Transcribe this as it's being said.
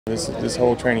This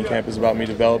whole training camp is about me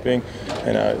developing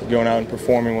and going out and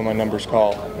performing when my numbers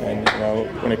call. And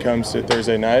when it comes to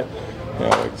Thursday night,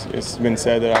 it's been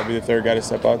said that I'll be the third guy to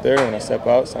step out there. When I step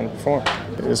out, it's time to perform.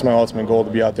 It's my ultimate goal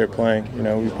to be out there playing.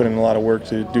 We put in a lot of work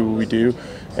to do what we do,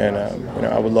 and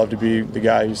I would love to be the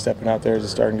guy who's stepping out there as a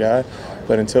starting guy.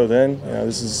 But until then,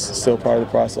 this is still part of the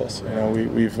process.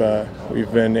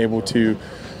 We've been able to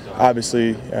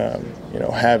obviously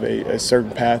have a certain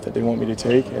path that they want me to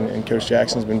take, and Coach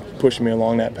Jackson's been pushing me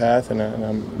along that path, and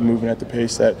I'm moving at the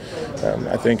pace that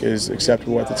I think is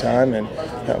acceptable at the time, and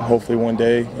hopefully one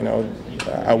day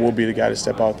I will be the guy to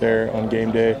step out there on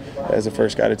game day as the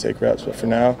first guy to take reps. But for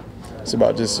now, it's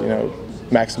about just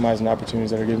maximizing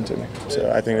opportunities that are given to me.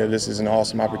 So I think that this is an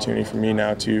awesome opportunity for me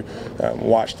now to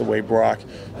watch the way Brock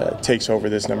takes over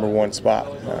this #1 spot.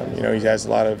 He has a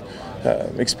lot of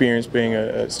experience being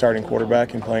a starting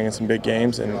quarterback and playing in some big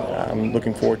games, and I'm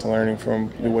looking forward to learning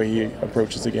from the way he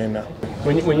approaches the game now.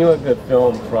 When you look at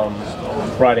film from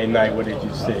Friday night, what did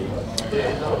you see?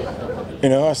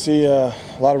 I see a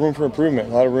lot of room for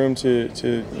improvement, a lot of room to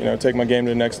take my game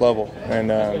to the next level.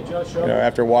 And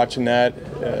after watching that,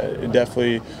 it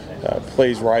definitely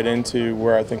plays right into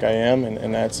where I think I am,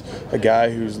 and that's a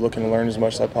guy who's looking to learn as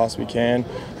much as I possibly can,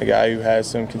 a guy who has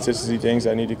some consistency things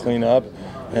I need to clean up,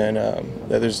 and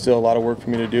that there's still a lot of work for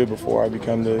me to do before I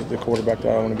become the quarterback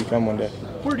that I want to become one day.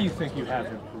 Where do you think you have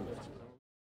improved?